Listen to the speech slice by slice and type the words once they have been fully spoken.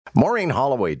Maureen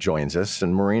Holloway joins us.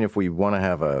 And Maureen, if we want to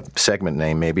have a segment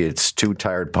name, maybe it's Two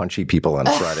Tired Punchy People on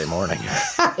a Friday morning.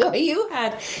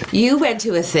 You went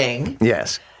to a thing.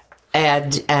 Yes.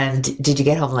 And did you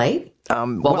get home late?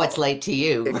 Well, what's late to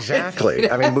you? Exactly.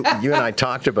 I mean, you and I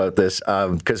talked about this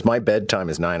because my bedtime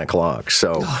is 9 o'clock.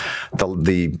 So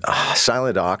the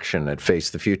silent auction at Face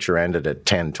the Future ended at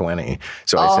 10:20.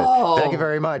 So I said, thank you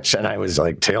very much. And I was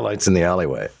like, taillights in the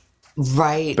alleyway.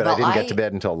 Right. But I didn't get to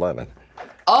bed until 11.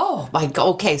 Oh, my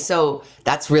God. Okay, so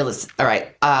that's real. All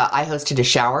right. I hosted a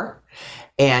shower,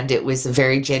 and it was a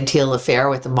very genteel affair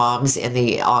with the moms and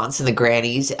the aunts and the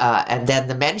grannies. And then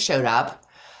the men showed up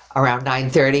around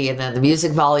 9:30, and then the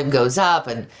music volume goes up,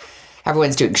 and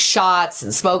everyone's doing shots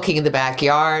and smoking in the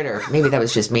backyard, or maybe that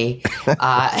was just me.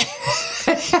 Got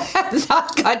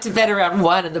to bed around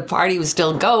 1, and the party was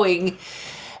still going.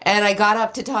 And I got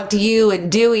up to talk to you,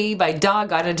 and Dewey, my dog,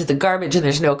 got into the garbage, and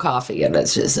there's no coffee, and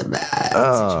that's just a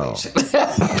bad situation.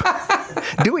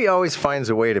 Dewey always finds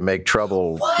a way to make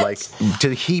trouble,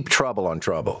 to heap trouble on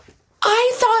trouble.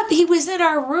 I thought he was in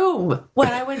our room when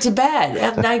I went to bed,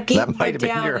 and I came That might have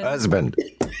been your husband,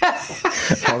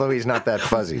 although he's not that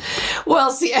fuzzy.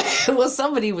 Well,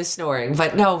 somebody was snoring,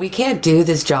 but no, we can't do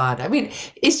this, John. I mean,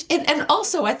 and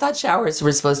also I thought showers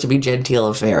were supposed to be genteel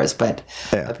affairs, but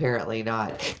apparently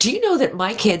not. Do you know that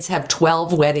my kids have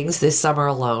 12 weddings this summer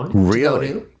alone? Really?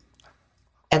 To go to?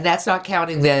 And that's not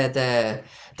counting the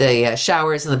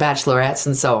showers and the bachelorettes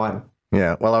and so on.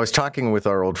 Yeah, well, I was talking with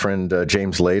our old friend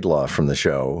James Laidlaw from the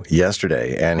show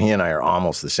yesterday, and he and I are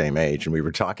almost the same age, and we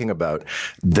were talking about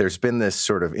there's been this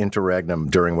sort of interregnum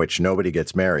during which nobody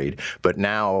gets married, but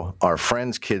now our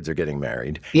friends' kids are getting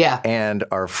married, and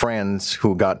our friends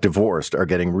who got divorced are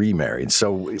getting remarried.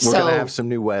 So we're going to have some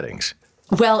new weddings.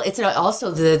 Well, it's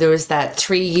also there was that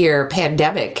 3-year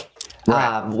pandemic.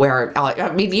 Right. Where,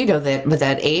 I mean, you know that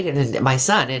Aiden and my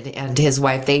son and his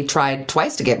wife, they tried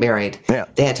twice to get married. Yeah.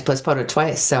 They had to postpone it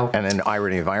twice. So, and then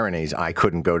irony of ironies, I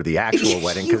couldn't go to the actual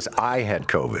wedding because I had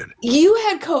COVID. You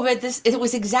had COVID. It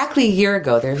was exactly a year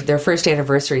ago. Their first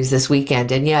anniversary is this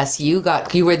weekend. And yes, you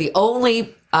were the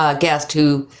only guest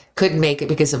who couldn't make it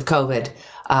because of COVID.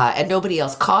 And nobody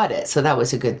else caught it. So that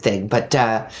was a good thing. But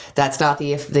that's not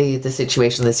the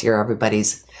situation this year.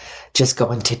 Everybody's just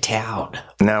going to town.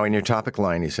 Now, in your topic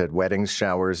line, you said weddings,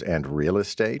 showers, and real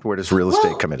estate. Where does real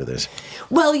estate come into this?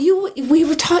 Well, we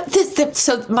were taught this.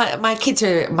 So my kids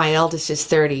my eldest is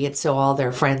 30, and so all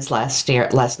their friends last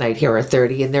night here are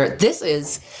 30, and this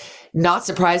is not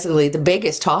surprisingly the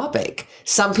biggest topic.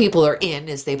 Some people are in,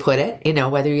 as they put it,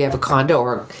 whether you have a condo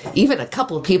or even a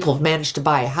couple of people have managed to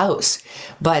buy a house.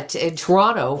 But in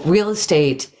Toronto, real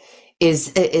estate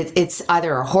it's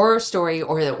either a horror story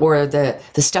or the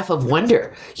stuff of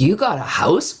wonder. You got a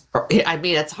house? I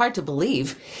mean, it's hard to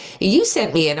believe. You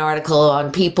sent me an article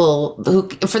on people who,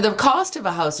 for the cost of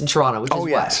a house in Toronto, which is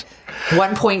what?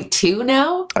 1.2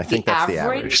 now? I think that's the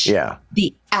average. Yeah.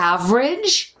 The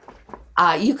average?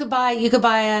 You could buy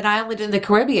an island in the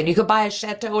Caribbean. You could buy a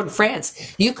chateau in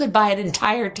France. You could buy an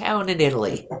entire town in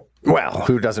Italy. Well,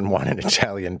 who doesn't want an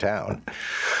Italian town?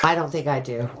 I don't think I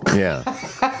do. Yeah.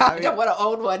 I don't want to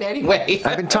own one anyway.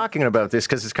 I've been talking about this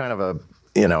because it's kind of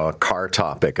a car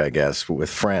topic, I guess, with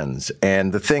friends.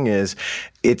 And the thing is,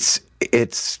 it's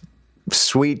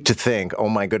sweet to think, oh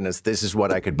my goodness, this is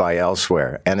what I could buy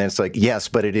elsewhere. And it's like, yes,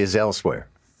 but it is elsewhere.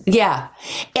 Yeah.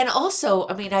 And also,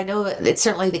 I mean, I know it's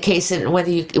certainly the case in when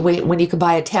you can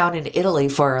buy a town in Italy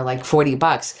for like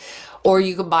 $40. Or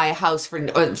you can buy a house for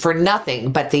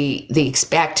nothing, but the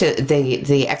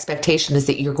expectation is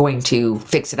that you're going to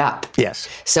fix it up. Yes.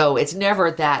 So it's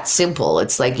never that simple.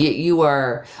 It's like you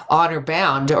are honor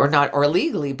bound or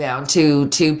legally bound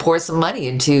to pour some money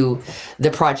into the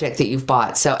project that you've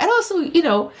bought. So, and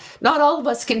also, not all of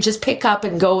us can just pick up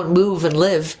and go and move and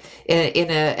live in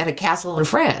a castle in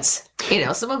France.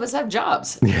 Some of us have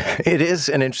jobs. It is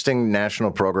an interesting national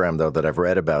program, though, that I've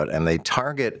read about. And they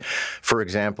target, for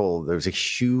example, there was a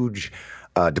huge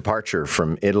departure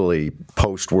from Italy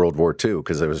post-World War II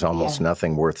because there was almost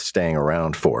nothing worth staying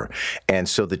around for. And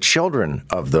so the children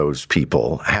of those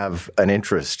people have an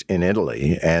interest in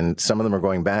Italy, and some of them are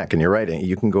going back. And you're right,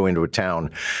 you can go into a town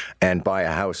and buy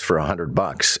a house for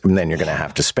 $100, and then you're going to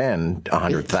have to spend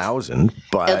 $100,000.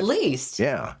 But at least.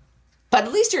 Yeah. But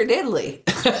at least you're in Italy.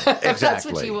 Exactly. That's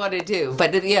what you want to do.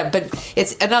 But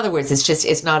it's, in other words,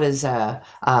 it's not as oh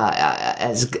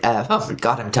my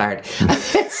God, I'm tired.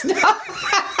 It's not.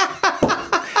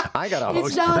 I got to host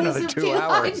It's for not another as 2 appealing.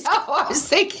 hours. I know. I was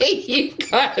thinking you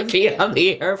gotta be on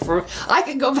the air for. I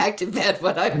can go back to bed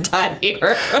when I'm done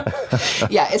here.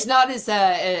 Yeah, it's not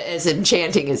as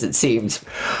enchanting as it seems.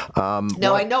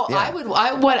 No, I know. yeah.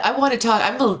 I want to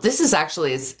talk. This is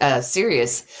actually a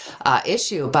serious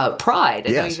issue about pride. I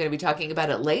know Yes. you're going to be talking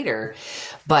about it later,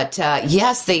 but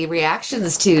yes, the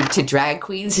reactions to drag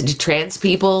queens and to trans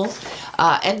people,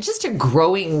 and just a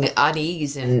growing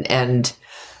unease and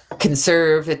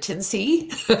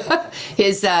conservatancy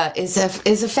is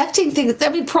affecting things. I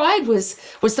mean, Pride was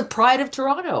the pride of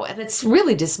Toronto, and it's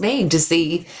really dismaying to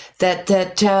see that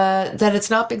it's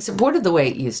not being supported the way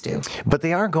it used to. But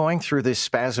they are going through this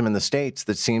spasm in the States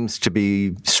that seems to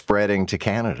be spreading to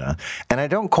Canada, and I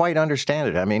don't quite understand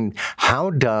it. I mean, how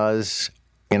does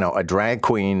a drag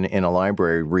queen in a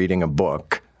library reading a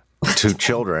book to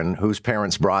children whose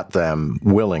parents brought them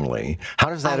willingly, how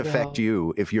does that affect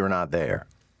you if you're not there?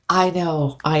 I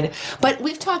know. But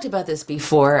we've talked about this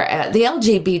before. The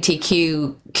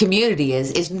LGBTQ community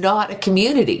is not a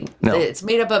community. No. It's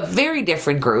made up of very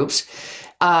different groups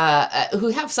who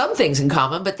have some things in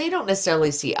common, but they don't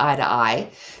necessarily see eye to eye.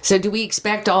 So do we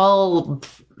expect all,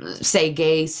 say,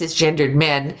 gay, cisgendered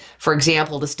men, for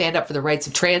example, to stand up for the rights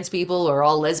of trans people, or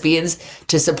all lesbians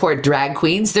to support drag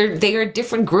queens? They are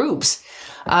different groups.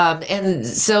 And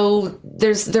so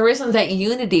there isn't that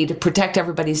unity to protect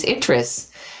everybody's interests.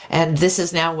 And this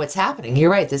is now what's happening.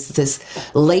 You're right. This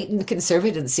latent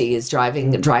conservatancy is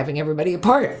driving everybody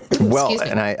apart. Well,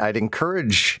 and I'd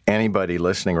encourage anybody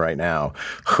listening right now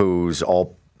who's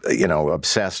all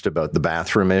obsessed about the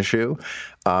bathroom issue.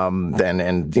 And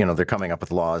they're coming up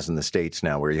with laws in the States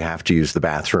now where you have to use the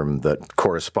bathroom that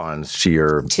corresponds to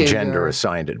your gender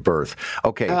assigned at birth.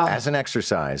 Okay, as an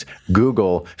exercise,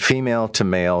 Google female to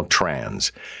male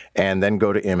trans, and then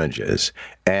go to images.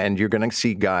 And you're going to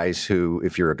see guys who,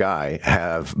 if you're a guy,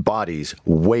 have bodies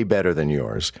way better than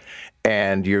yours.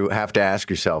 And you have to ask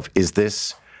yourself, is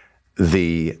this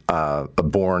the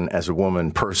born as a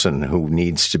woman person who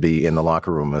needs to be in the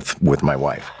locker room with my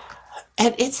wife?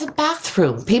 And it's a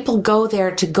bathroom. People go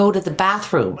there to go to the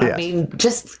bathroom. Yes. I mean,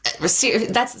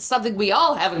 that's something we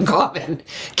all have in common.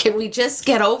 Can we just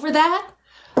get over that?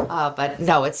 But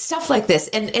no, it's stuff like this,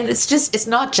 and it's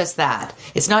not just that.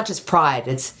 It's not just Pride.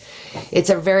 It's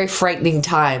a very frightening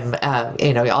time.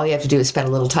 All you have to do is spend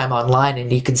a little time online,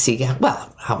 and you can see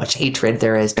how much hatred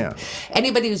there is to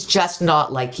anybody who's just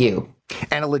not like you.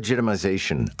 And a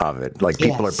legitimization of it. Like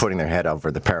people are putting their head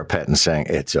over the parapet and saying,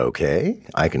 it's okay.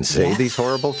 I can say these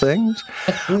horrible things.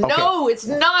 No, it's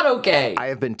not okay. I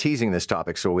have been teasing this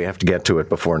topic, so we have to get to it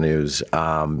before news.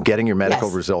 Getting your medical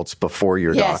results before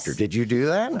your doctor. Did you do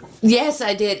that? Yes,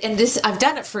 I did. And I've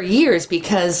done it for years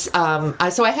because I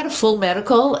had a full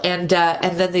medical, and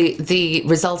then the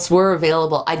results were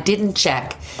available. I didn't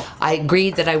check. I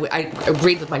agreed that I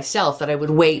agreed with myself that I would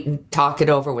wait and talk it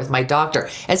over with my doctor.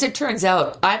 As it turns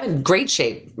out, I'm in great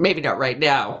shape. Maybe not right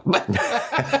now, but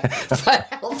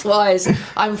health-wise,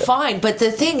 I'm fine. But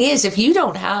the thing is, if you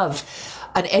don't have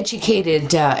an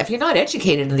educated, if you're not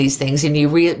educated in these things and you're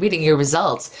reading your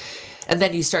results, and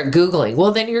then you start Googling,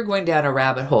 well, then you're going down a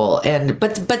rabbit hole.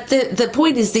 But the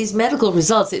point is, these medical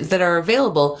results that are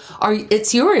available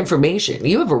it's your information.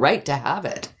 You have a right to have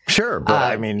it. Sure, but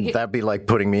I mean, that'd be like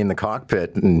putting me in the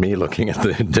cockpit and me looking at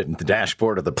the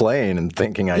dashboard of the plane and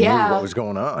thinking I knew what was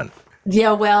going on.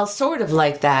 Yeah, well, sort of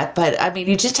like that. But I mean,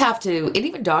 you just have to, and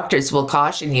even doctors will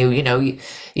caution you,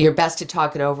 you're best to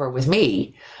talk it over with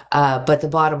me. But the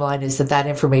bottom line is that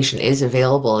information is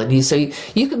available, and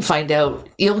you can find out.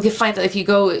 You'll find out if you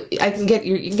go. You can get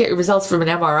your results from an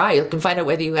MRI. You can find out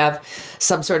whether you have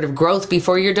some sort of growth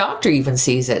before your doctor even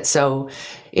sees it. So,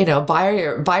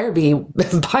 buyer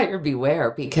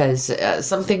beware, because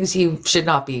some things you should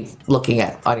not be looking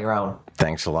at on your own.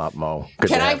 Thanks a lot, Mo.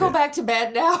 Can I go back to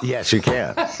bed now? Yes, you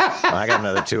can. I got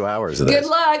another 2 hours of this. Good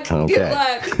luck.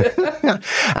 Okay. Good luck.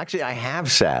 Actually, I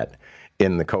have sat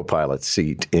in the co-pilot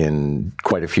seat in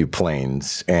quite a few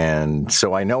planes, and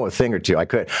so I know a thing or two. I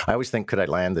always think, could I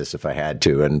land this if I had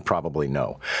to? And probably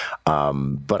no.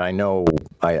 But I know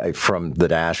from the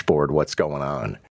dashboard what's going on.